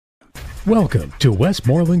Welcome to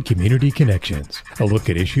Westmoreland Community Connections, a look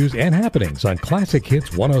at issues and happenings on Classic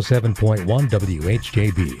Hits 107.1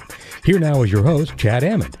 WHJB. Here now is your host, Chad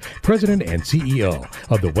Amond, President and CEO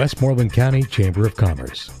of the Westmoreland County Chamber of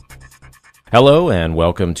Commerce. Hello and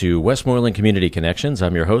welcome to Westmoreland Community Connections.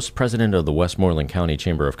 I'm your host, President of the Westmoreland County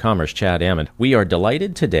Chamber of Commerce, Chad Amond. We are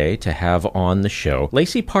delighted today to have on the show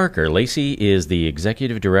Lacie Parker. Lacie is the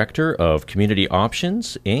Executive Director of Community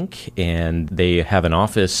Options, Inc., and they have an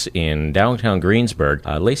office in downtown Greensburg.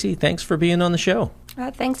 Lacie, thanks for being on the show.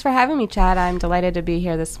 Thanks for having me, Chad. I'm delighted to be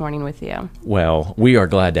here this morning with you. Well, we are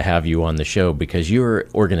glad to have you on the show because your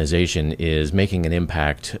organization is making an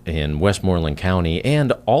impact in Westmoreland County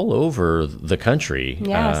and all over the country,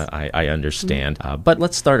 yes. I understand. But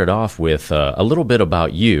let's start it off with a little bit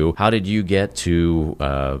about you. How did you get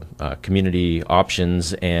to Community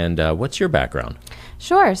Options, and what's your background?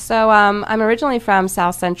 Sure. So I'm originally from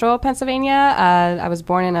South Central Pennsylvania. I was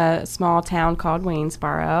born in a small town called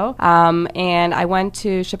Waynesboro, and I went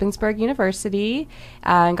to Shippensburg University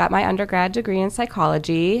and got my undergrad degree in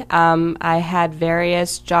psychology. I had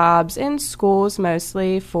various jobs in schools,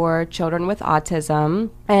 mostly for children with autism,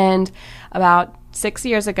 and about 6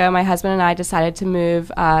 years ago, my husband and I decided to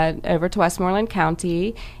move over to Westmoreland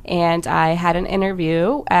County, and I had an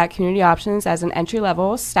interview at Community Options as an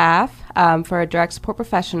entry-level staff for a direct support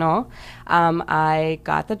professional. I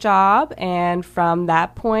got the job, and from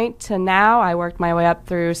that point to now, I worked my way up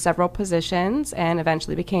through several positions and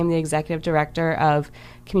eventually became the Executive Director of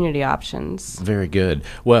Community Options. Very good.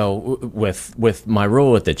 Well, with my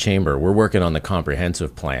role at the Chamber, we're working on the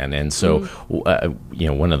comprehensive plan, and so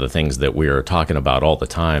one of the things that we're talking about all the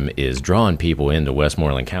time is drawing people into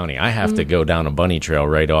Westmoreland County. I have to go down a bunny trail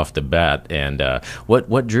right off the bat, and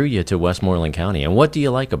what drew you to Westmoreland County, and what do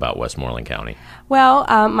you like about Westmoreland County? Well,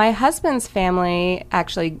 my husband's family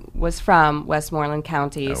actually was from Westmoreland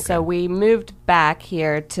County, so we moved back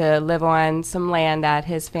here to live on some land that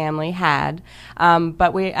his family had,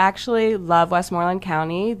 but we actually love Westmoreland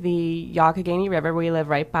County, the Youghiogheny River. We live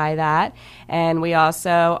right by that, and we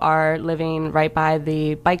also are living right by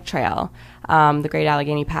the bike trail, the Great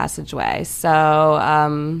Allegheny Passageway. So,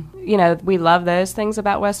 we love those things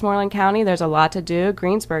about Westmoreland County. There's a lot to do.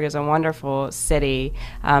 Greensburg is a wonderful city.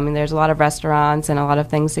 There's a lot of restaurants and a lot of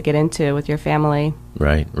things to get into with your family.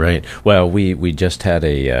 Right. Well, we just had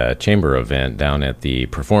a chamber event down at the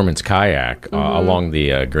Performance Kayak along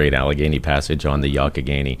the Great Allegheny Passage on the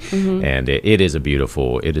Youghiogheny, and it is a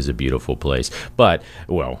beautiful place. But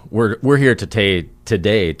we're here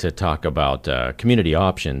today to talk about Community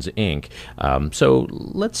Options, Inc. So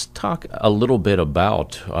let's talk a little bit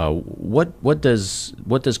about what does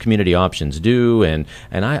Community Options do, and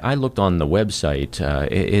I looked on the website.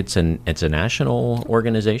 It's a national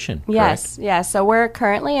organization. Yes. So we're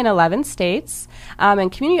currently in 11 states,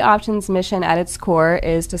 and Community Options' mission at its core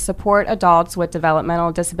is to support adults with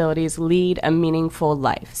developmental disabilities lead a meaningful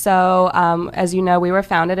life. So, as you know, we were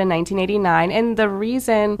founded in 1989, and the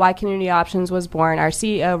reason why Community Options was born, our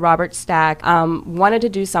CEO, Robert Stack, wanted to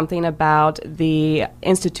do something about the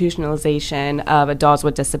institutionalization of adults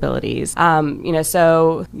with disabilities.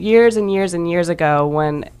 So years and years and years ago,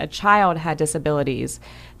 when a child had disabilities,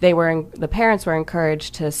 the parents were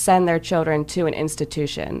encouraged to send their children to an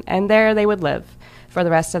institution, and there they would live for the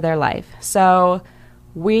rest of their life. So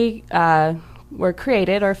we were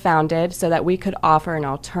created or founded so that we could offer an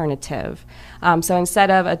alternative. So instead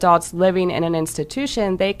of adults living in an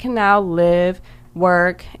institution, they can now live,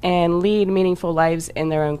 work, and lead meaningful lives in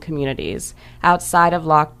their own communities, outside of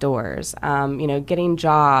locked doors, getting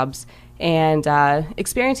jobs, and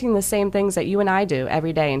experiencing the same things that you and I do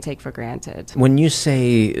every day and take for granted. When you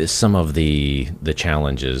say some of the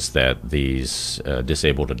challenges that these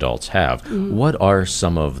disabled adults have, what are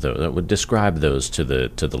some of those? Describe those to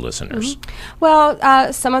the listeners.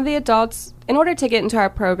 Well, some of the adults, in order to get into our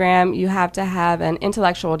program, you have to have an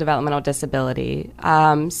intellectual developmental disability.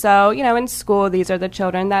 So, in school, these are the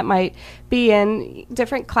children that might be in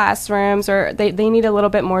different classrooms, or they need a little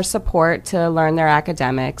bit more support to learn their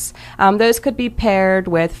academics. Those could be paired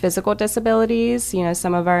with physical disabilities.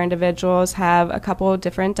 Some of our individuals have a couple of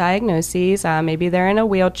different diagnoses. Maybe they're in a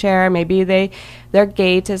wheelchair. Maybe their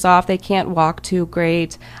gait is off. They can't walk too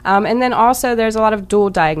great. And then also there's a lot of dual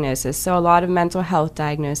diagnosis, so a lot of mental health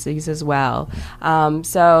diagnoses as well.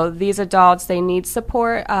 So these adults, they need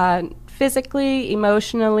support physically,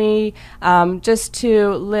 emotionally, just to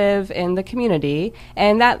live in the community.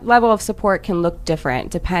 And that level of support can look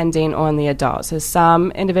different depending on the adult. So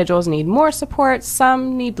some individuals need more support,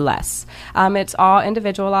 some need less. It's all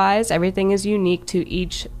individualized. Everything is unique to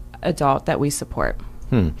each adult that we support.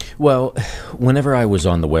 Well, whenever I was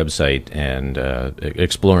on the website and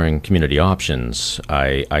exploring community options,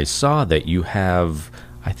 I saw that you have,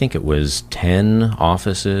 I think it was 10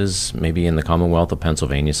 offices, maybe in the Commonwealth of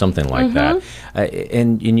Pennsylvania, something like that.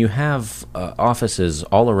 And you have offices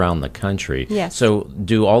all around the country. Yes. So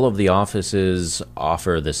do all of the offices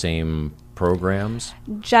offer the same programs?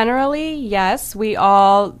 Generally, yes. We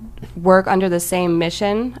all work under the same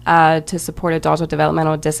mission to support adults with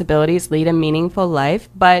developmental disabilities lead a meaningful life,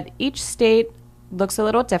 but each state looks a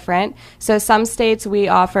little different. So some states we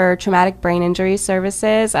offer traumatic brain injury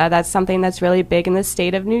services. That's something that's really big in the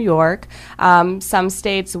state of New York. Some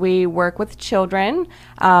states we work with children.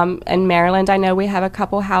 In Maryland, I know we have a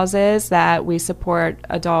couple houses that we support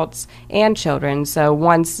adults and children. So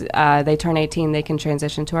once they turn 18, they can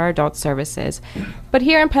transition to our adult services. But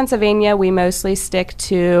here in Pennsylvania, we mostly stick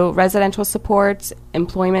to residential supports,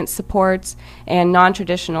 employment supports, and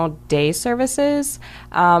non-traditional day services.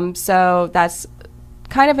 So that's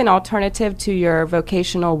kind of an alternative to your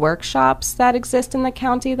vocational workshops that exist in the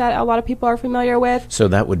county that a lot of people are familiar with. So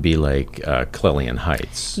that would be like Clellian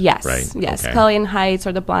Heights, yes, right? Yes, Okay. Clellian Heights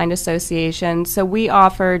or the Blind Association. So we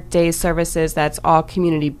offer day services that's all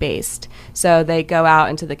community-based. So they go out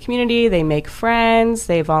into the community, they make friends,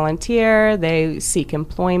 they volunteer, they seek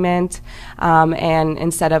employment, and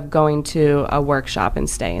instead of going to a workshop and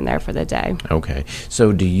staying there for the day. Okay.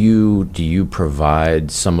 So do you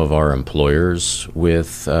provide some of our employers with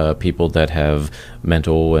people that have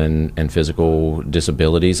mental and physical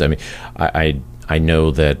disabilities? I mean, I know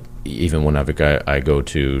that even when I go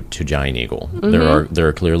to Giant Eagle, there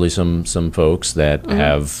are clearly some folks that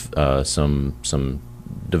have some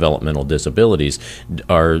developmental disabilities.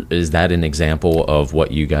 Is that an example of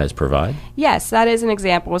what you guys provide? Yes, that is an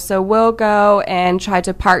example. So we'll go and try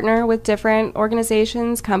to partner with different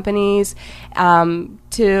organizations, companies,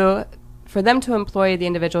 for them to employ the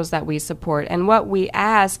individuals that we support. And what we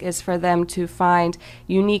ask is for them to find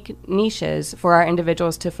unique niches for our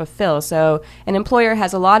individuals to fulfill. So an employer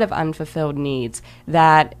has a lot of unfulfilled needs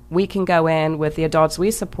that we can go in with the adults we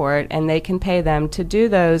support, and they can pay them to do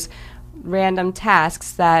those random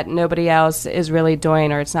tasks that nobody else is really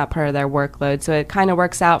doing, or it's not part of their workload. So it kind of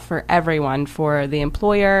works out for everyone, for the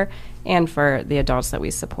employer and for the adults that we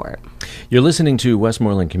support. You're listening to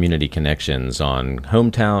Westmoreland Community Connections on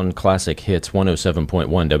Hometown Classic Hits 107.1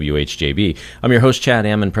 WHJB. I'm your host, Chad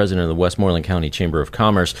Amond, president of the Westmoreland County Chamber of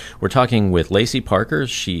Commerce. We're talking with Lacie Parker.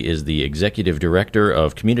 She is the executive director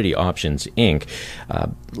of Community Options, Inc.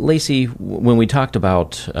 Lacie, when we talked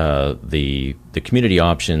about the Community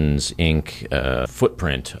Options, Inc.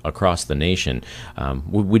 Footprint across the nation,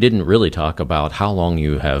 we didn't really talk about how long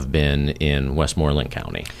you have been in Westmoreland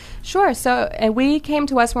County. Sure. So we came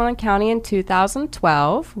to Westmoreland County in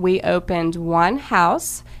 2012. We opened one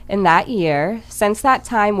house in that year. Since that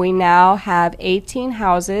time, we now have 18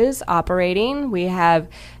 houses operating. We have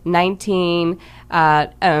 19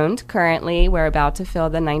 owned currently. We're about to fill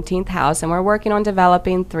the 19th house, and we're working on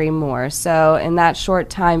developing 3 more. So in that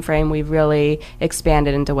short time frame, we've really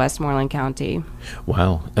expanded into Westmoreland County.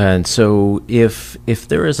 Wow. And so if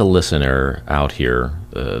there is a listener out here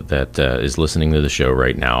that is listening to the show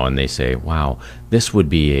right now, and they say, wow, this would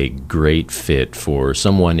be a great fit for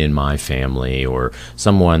someone in my family or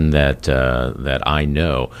someone that I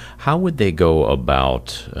know, how would they go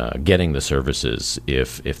about getting the services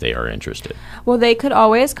if they are interested? Well, they could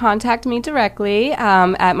always contact me directly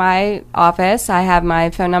at my office. I have my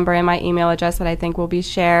phone number and my email address that I think will be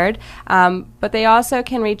shared. But they also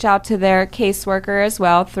can reach out to their caseworker as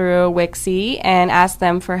well through WIXI and ask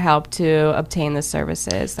them for help to obtain the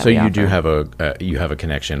services that we offer. Do have a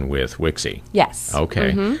connection with WIXI? Yes.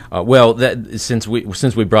 Okay. Well, since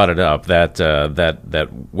we brought it up, that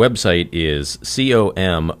website is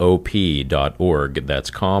comop.org.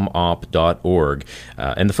 That's comop.org,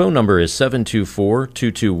 and the phone number is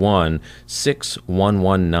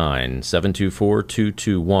 724-221-6119.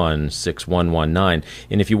 724-221-6119.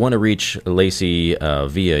 And if you want to reach Lacie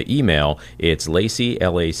via email, it's Lacie,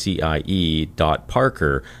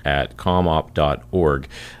 LACIE.Parker@comop.org.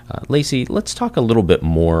 Lacie, let's talk a little bit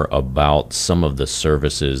more about some of the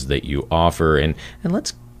services that you offer, and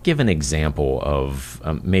let's give an example of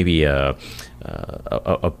maybe a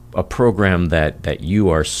program that you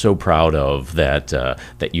are so proud of that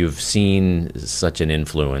you've seen such an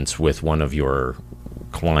influence with one of your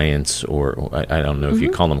clients, or I don't know if you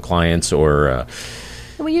call them clients or...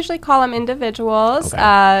 We usually call them individuals.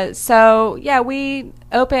 Okay. So, yeah, we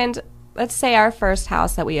opened let's say our first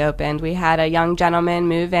house that we opened, we had a young gentleman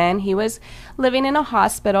move in. He was living in a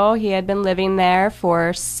hospital. He had been living there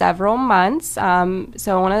for several months.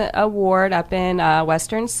 So on a ward up in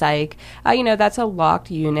Western Psych, that's a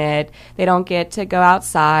locked unit. They don't get to go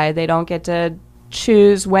outside. They don't get to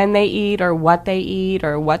choose when they eat or what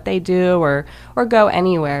they do or go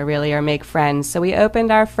anywhere really or make friends. So we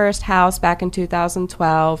opened our first house back in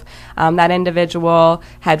 2012. That individual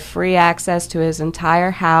had free access to his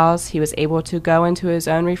entire house. He was able to go into his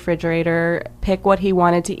own refrigerator, pick what he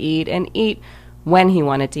wanted to eat, and eat when he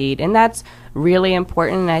wanted to eat. And that's really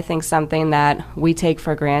important, and I think something that we take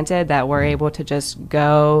for granted, that we're able to just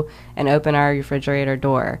go and open our refrigerator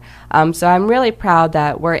door. So I'm really proud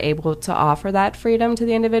that we're able to offer that freedom to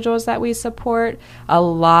the individuals that we support. A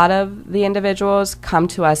lot of the individuals come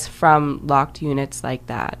to us from locked units like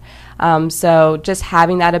that. So just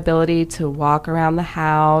having that ability to walk around the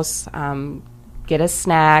house, get a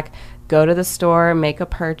snack, go to the store, make a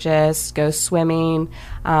purchase, go swimming.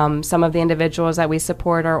 Some of the individuals that we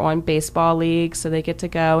support are on baseball leagues, so they get to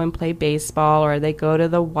go and play baseball, or they go to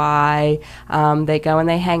the Y. They go and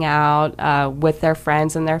they hang out with their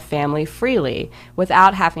friends and their family freely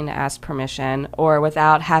without having to ask permission or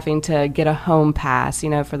without having to get a home pass,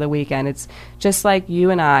 for the weekend. It's just like you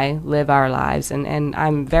and I live our lives, and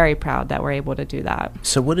I'm very proud that we're able to do that.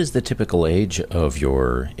 So what is the typical age of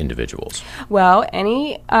your individuals? Well,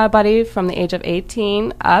 anybody from the age of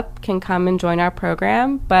 18 up can come and join our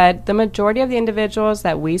program, but the majority of the individuals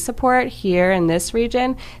that we support here in this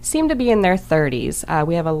region seem to be in their 30s.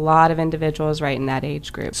 We have a lot of individuals right in that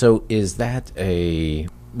age group. So is that a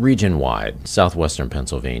region-wide, southwestern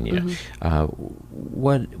Pennsylvania?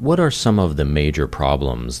 What are some of the major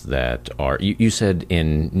problems that are? You said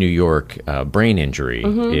in New York, brain injury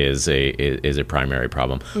is a primary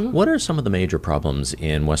problem. What are some of the major problems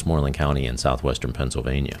in Westmoreland County and southwestern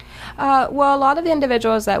Pennsylvania? Well, a lot of the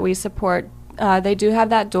individuals that we support, they do have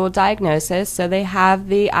that dual diagnosis. So they have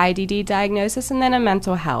the IDD diagnosis and then a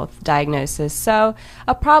mental health diagnosis. So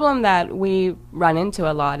a problem that we run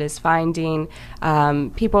into a lot is finding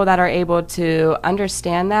people that are able to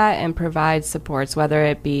understand that and provide supports, whether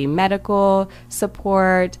it be medical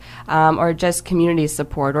support or just community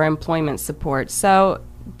support or employment support. So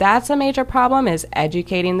that's a major problem, is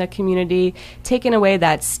educating the community, taking away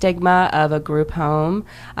that stigma of a group home.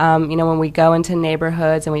 When we go into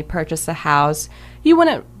neighborhoods and we purchase a house, you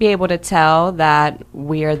wouldn't be able to tell that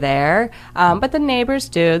we're there, but the neighbors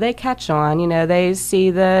do. They catch on. They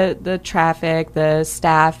see the traffic, the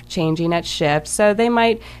staff changing at shifts, so they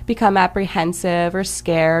might become apprehensive or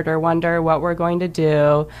scared or wonder what we're going to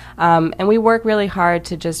do. And we work really hard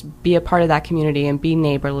to just be a part of that community and be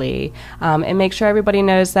neighborly and make sure everybody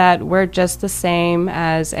knows that we're just the same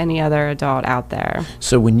as any other adult out there.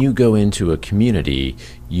 So when you go into a community,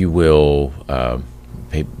 you will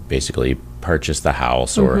basically purchase the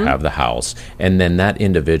house or have the house, and then that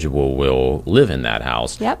individual will live in that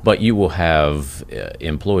house. Yep. But you will have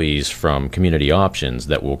employees from Community Options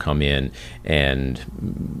that will come in and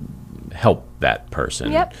help that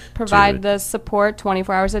person. Yep. Provide the support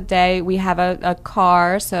 24 hours a day. We have a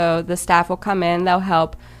car, so the staff will come in. They'll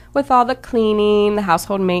help with all the cleaning, the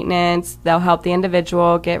household maintenance. They'll help the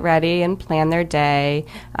individual get ready and plan their day.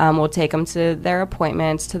 We'll take them to their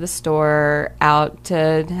appointments, to the store, out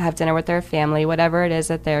to have dinner with their family, whatever it is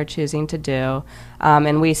that they're choosing to do.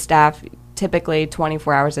 And we staff typically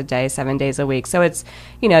 24 hours a day, 7 days a week. So it's,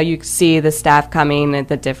 you see the staff coming at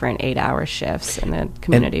the different 8-hour shifts in the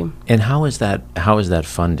community. And how is that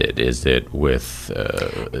funded? Is it with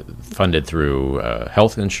funded through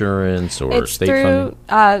health insurance or it's state through,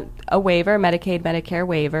 funding? A waiver, Medicaid, Medicare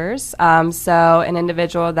waivers. So an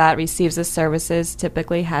individual that receives the services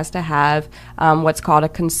typically has to have what's called a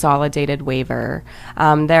consolidated waiver.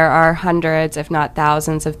 There are hundreds, if not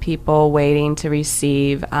thousands, of people waiting to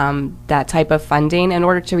receive that type of funding in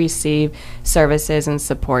order to receive services and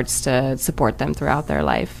supports to support them throughout their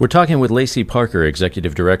life. We're talking with Lacie Parker,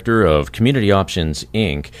 Executive Director of Community Options,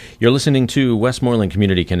 Inc. You're listening to Westmoreland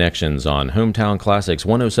Community Connections on Hometown Classics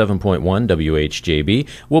 107.1 WHJB.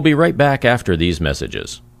 We'll be right back after these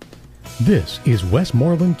messages. This is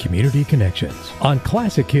Westmoreland Community Connections on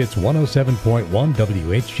Classic Hits 107.1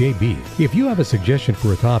 WHJB. If you have a suggestion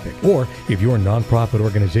for a topic, or if your nonprofit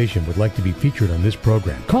organization would like to be featured on this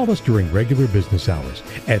program, call us during regular business hours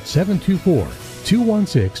at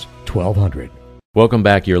 724-216-1200. Welcome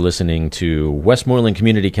back. You're listening to Westmoreland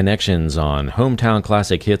Community Connections on Hometown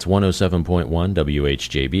Classic Hits 107.1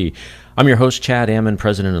 WHJB. I'm your host, Chad Amond,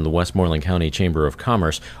 president of the Westmoreland County Chamber of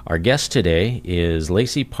Commerce. Our guest today is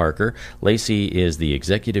Lacie Parker. Lacie is the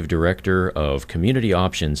executive director of Community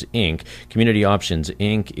Options, Inc. Community Options,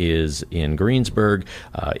 Inc. is in Greensburg.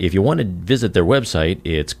 If you want to visit their website,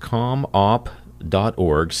 it's comop.org,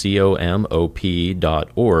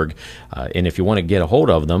 comop.org. And if you want to get a hold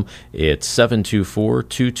of them, it's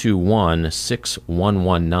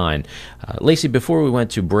 724-221-6119. Lacie, before we went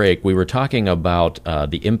to break, we were talking about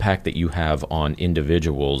the impact that you have on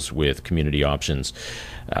individuals with Community Options,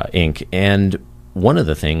 Inc. And one of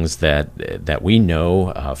the things that we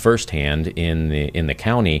know firsthand in the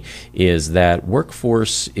county is that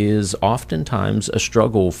workforce is oftentimes a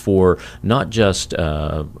struggle for not just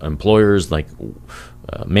employers like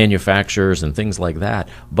manufacturers and things like that,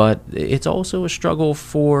 but it's also a struggle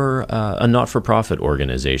for a not-for-profit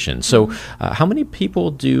organization. So, how many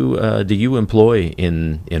people do you employ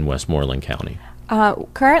in Westmoreland County?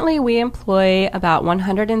 Currently, we employ about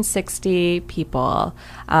 160 people,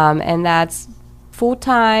 and that's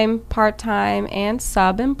full-time, part-time, and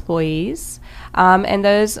sub-employees. And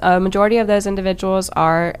those majority of those individuals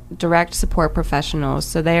are direct support professionals.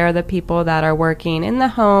 So they are the people that are working in the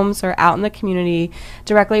homes or out in the community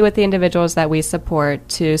directly with the individuals that we support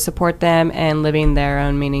to support them and living their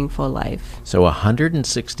own meaningful life. So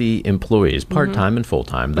 160 employees, part-time and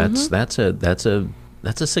full-time. That's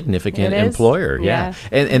a significant employer. Yeah.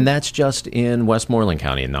 And that's just in Westmoreland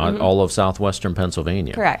County, not all of southwestern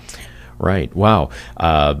Pennsylvania. Correct. Right. Wow.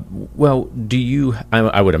 Well, do you,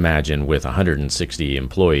 I would imagine with 160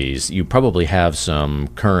 employees, you probably have some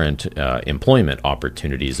current employment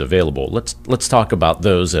opportunities available. Let's talk about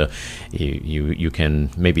those. You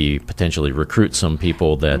can maybe potentially recruit some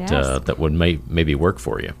people that that would maybe work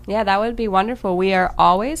for you. Yeah, that would be wonderful. We are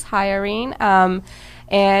always hiring.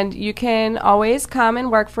 And you can always come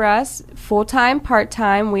and work for us, full-time,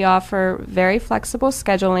 part-time. We offer very flexible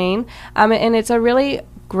scheduling, and it's a really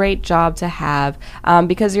great job to have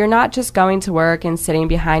because you're not just going to work and sitting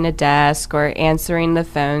behind a desk or answering the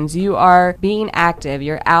phones. You are being active.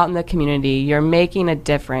 You're out in the community. You're making a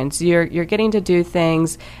difference. You're getting to do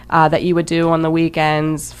things that you would do on the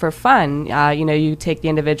weekends for fun. You take the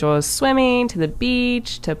individuals swimming, to the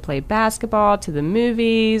beach, to play basketball, to the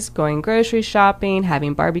movies, going grocery shopping,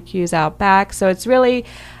 having barbecues out back. So it's really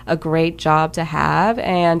a great job to have,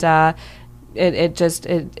 and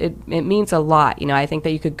it means a lot. I think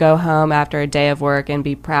that you could go home after a day of work and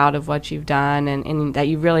be proud of what you've done and that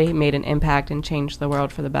you really made an impact and changed the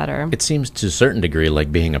world for the better. It seems to a certain degree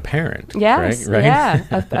like being a parent. Yes, right?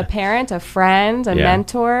 Yeah. a parent, a friend, a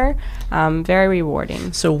mentor, very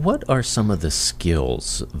rewarding. So what are some of the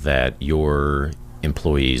skills that your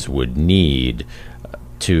employees would need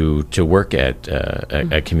to work at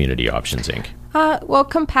Community Options, Inc.? Well,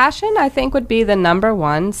 compassion, I think, would be the number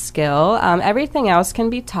one skill. Everything else can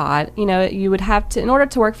be taught. You would have to, in order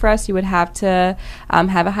to work for us, you would have to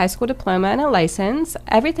have a high school diploma and a license.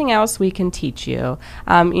 Everything else we can teach you.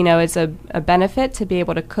 It's a benefit to be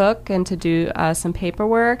able to cook and to do some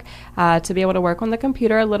paperwork, to be able to work on the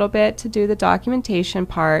computer a little bit, to do the documentation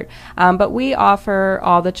part. But we offer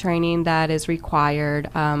all the training that is required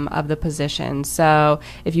of the position. So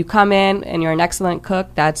if you come in and you're an excellent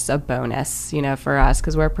cook, that's a bonus, for us,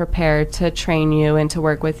 because we're prepared to train you and to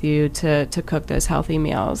work with you to cook those healthy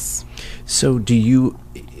meals. So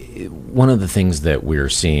one of the things that we're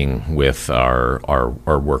seeing with our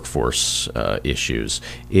workforce issues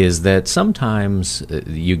is that sometimes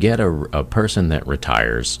you get a person that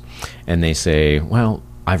retires and they say, well,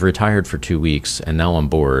 I've retired for 2 weeks and now I'm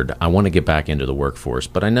bored. I want to get back into the workforce,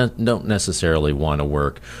 but I don't necessarily want to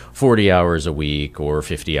work 40 hours a week or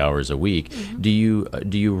 50 hours a week. Mm-hmm.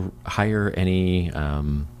 Do you hire any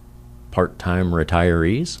part-time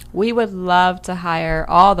retirees? We would love to hire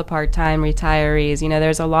all the part-time retirees.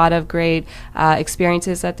 There's a lot of great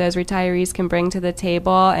experiences that those retirees can bring to the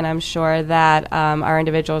table, and I'm sure that our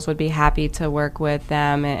individuals would be happy to work with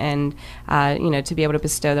them and to be able to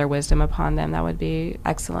bestow their wisdom upon them. That would be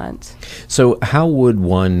excellent. So how would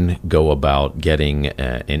one go about getting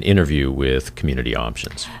an interview with Community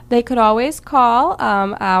Options? They could always call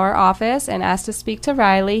our office and ask to speak to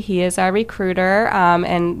Riley. He is our recruiter,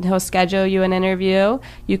 and he'll schedule you an interview.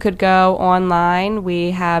 You could go online. We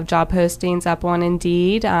have job postings up on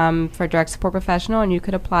Indeed for direct support professional, and you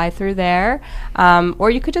could apply through there. Or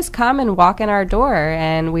you could just come and walk in our door,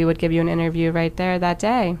 and we would give you an interview right there that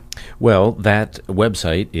day. Well, that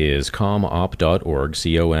website is comop.org,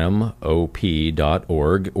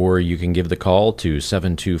 comop.org, or you can give the call to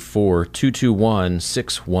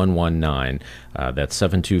 724-221-6119. That's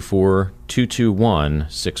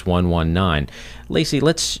 724-221-6119. Lacie,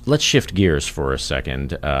 let's shift gears for a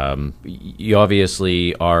second. You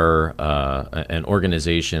obviously are an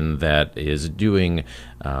organization that is doing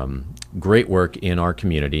great work in our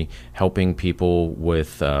community, helping people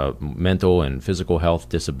with mental and physical health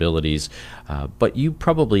disabilities, but you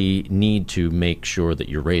probably need to make sure that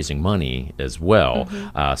you're raising money as well.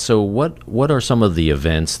 So what are some of the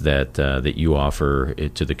events that you offer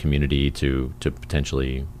to the community to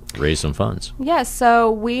potentially raise some funds? Yes,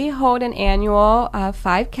 so we hold an annual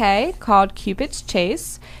 5K called Cupid's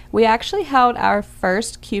Chase. We actually held our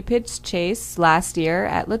first Cupid's Chase last year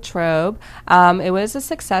at Latrobe. It was a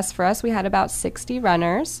success for us. We had about 60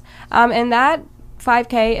 runners, and that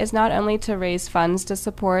 5K is not only to raise funds to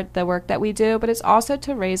support the work that we do, but it's also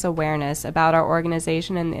to raise awareness about our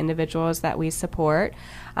organization and the individuals that we support.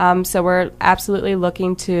 So we're absolutely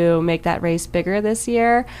looking to make that race bigger this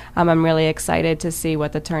year. I'm really excited to see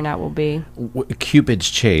what the turnout will be.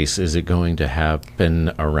 Cupid's Chase, is it going to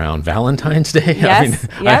happen around Valentine's Day? Yes.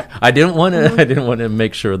 Yep. I didn't want to. I didn't want to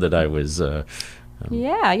make sure that I was.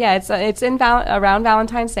 Yeah. It's around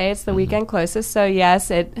Valentine's Day. It's the weekend closest. So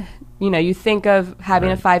yes, you think of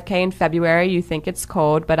having a 5K in February, you think it's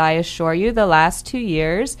cold, but I assure you the last 2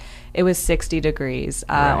 years, it was 60 degrees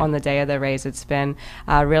on the day of the race. It's been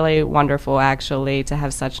really wonderful, actually, to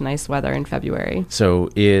have such nice weather in February. So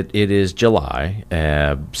it is July.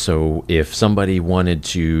 So if somebody wanted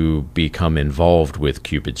to become involved with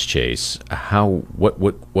Cupid's Chase,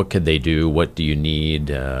 what could they do? What do you need?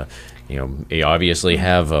 You obviously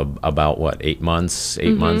have about 8 months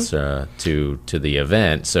to the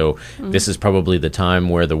event. So this is probably the time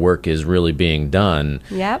where the work is really being done.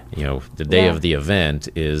 Yep. The day of the event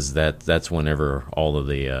that's whenever all of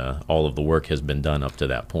the work has been done up to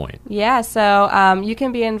that point. Yeah. So you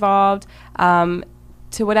can be involved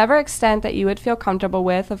to whatever extent that you would feel comfortable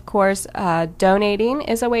with. Of course, donating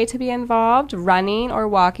is a way to be involved. Running or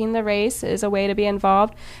walking the race is a way to be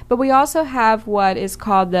involved. But we also have what is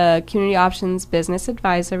called the Community Options Business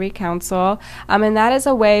Advisory Council. And that is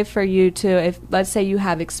a way for you to, if let's say you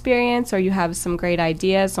have experience or you have some great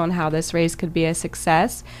ideas on how this race could be a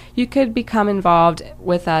success, you could become involved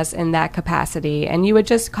with us in that capacity. And you would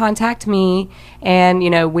just contact me, and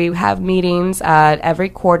we have meetings every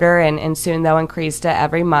quarter, and soon they'll increase to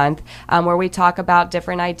every month, where we talk about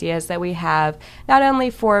different ideas that we have, not only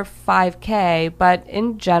for 5K, but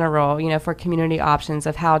in general, for community options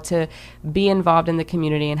of how to be involved in the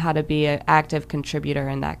community and how to be an active contributor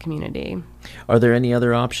in that community. Are there any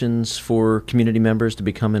other options for community members to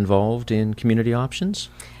become involved in community options?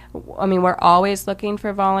 I mean, we're always looking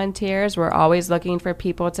for volunteers. We're always looking for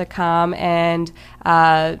people to come and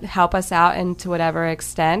help us out and to whatever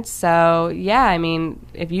extent. So, yeah, I mean,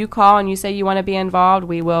 if you call and you say you want to be involved,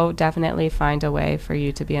 we will definitely find a way for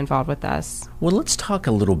you to be involved with us. Well, let's talk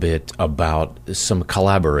a little bit about some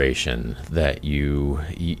collaboration that you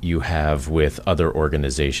have with other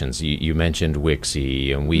organizations. You mentioned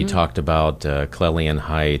WICSI, and we talked about Clelian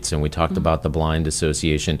Heights, and we talked about the Blind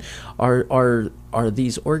Association. Are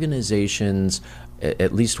these organizations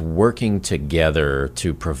at least working together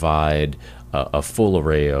to provide a full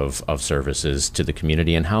array of services to the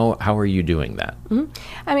community, and how are you doing that?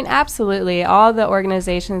 I mean, absolutely. All the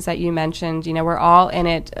organizations that you mentioned, we're all in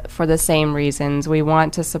it for the same reasons. We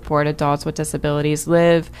want to support adults with disabilities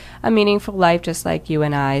live a meaningful life just like you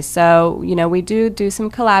and I. So, we do some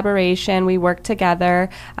collaboration. We work together.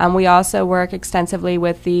 We also work extensively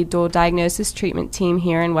with the dual diagnosis treatment team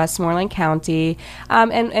here in Westmoreland County.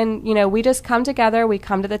 And we just come together. We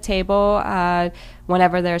come to the table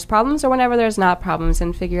whenever there's problems or whenever there's not problems,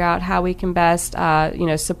 and figure out how we can best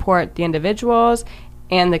support the individuals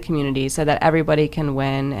and the community so that everybody can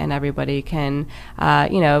win and everybody can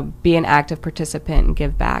be an active participant and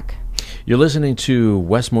give back. You're listening to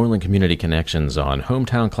Westmoreland Community Connections on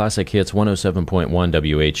Hometown Classic Hits 107.1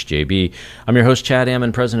 WHJB. I'm your host, Chad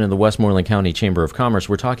Amond, president of the Westmoreland County Chamber of Commerce.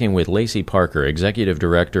 We're talking with Lacie Parker, executive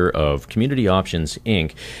director of Community Options,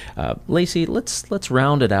 Inc. Lacie, let's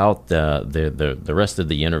round it out the rest of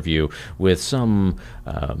the interview with some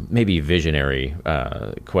maybe visionary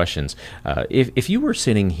questions. If you were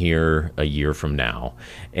sitting here a year from now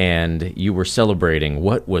and you were celebrating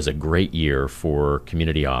what was a great year for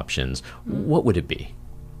Community Options, what would it be?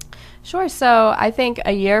 Sure. So I think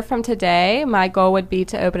a year from today, my goal would be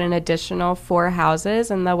to open an additional 4 houses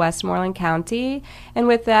in the Westmoreland County. And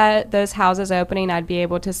with those houses opening, I'd be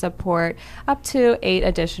able to support up to 8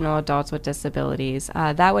 additional adults with disabilities.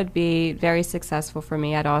 That would be very successful for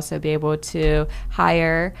me. I'd also be able to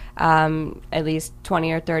hire at least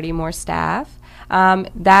 20 or 30 more staff.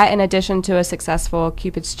 That, in addition to a successful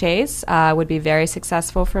Cupid's Chase, would be very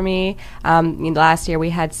successful for me. Last year we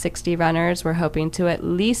had 60 runners. We're hoping to at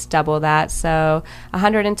least double that, so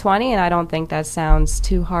 120, and I don't think that sounds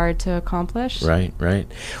too hard to accomplish. Right.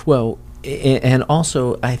 Well, and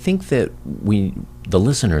also I think that the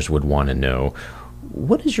listeners would want to know,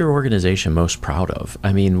 what is your organization most proud of?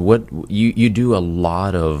 I mean, what you do a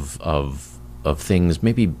lot of things,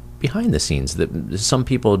 maybe behind the scenes, that some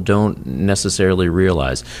people don't necessarily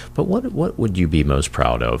realize. But what would you be most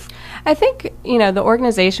proud of? I think, the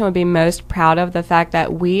organization would be most proud of the fact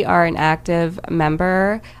that we are an active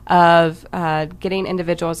member of getting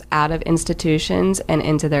individuals out of institutions and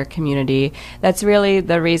into their community. That's really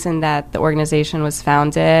the reason that the organization was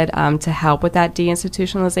founded, to help with that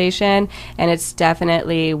deinstitutionalization, and it's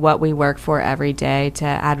definitely what we work for every day, to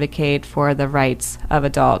advocate for the rights of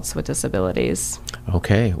adults with disabilities.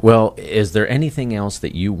 Okay. Well, is there anything else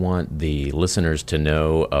that you want the listeners to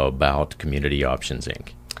know about Community Options, Inc.?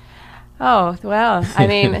 Oh, well, I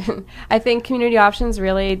mean, I think Community Options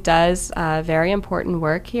really does very important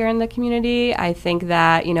work here in the community. I think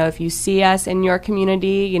that, if you see us in your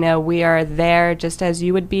community, we are there just as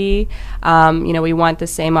you would be. We want the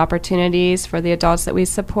same opportunities for the adults that we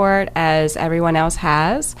support as everyone else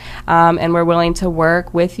has. And we're willing to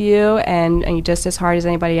work with you and just as hard as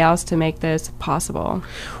anybody else to make this possible.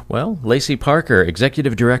 Well, Lacie Parker,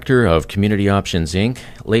 Executive Director of Community Options, Inc.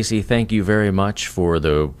 Lacie, thank you very much for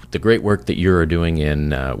the great work that you're doing in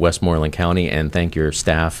Westmoreland County, and thank your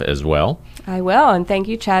staff as well. I will, and thank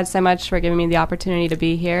you, Chad, so much for giving me the opportunity to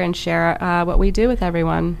be here and share what we do with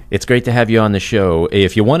everyone. It's great to have you on the show.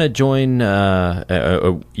 If you want to join,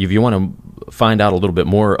 if you want to find out a little bit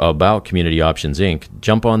more about Community Options, Inc.,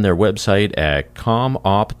 jump on their website at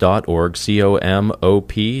comop.org,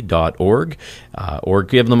 comop.org, or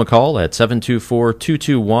give them a call at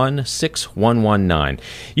 724-221-6119.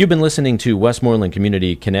 You've been listening to Westmoreland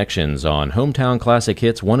Community Connections on Hometown Classic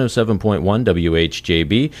Hits 107.1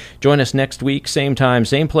 WHJB. Join us next week, same time,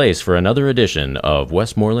 same place, for another edition of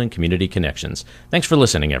Westmoreland Community Connections. Thanks for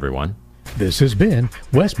listening, everyone. This has been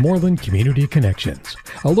Westmoreland Community Connections,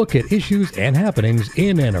 a look at issues and happenings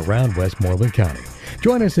in and around Westmoreland County.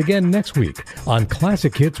 Join us again next week on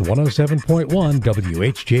Classic Hits 107.1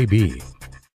 WHJB.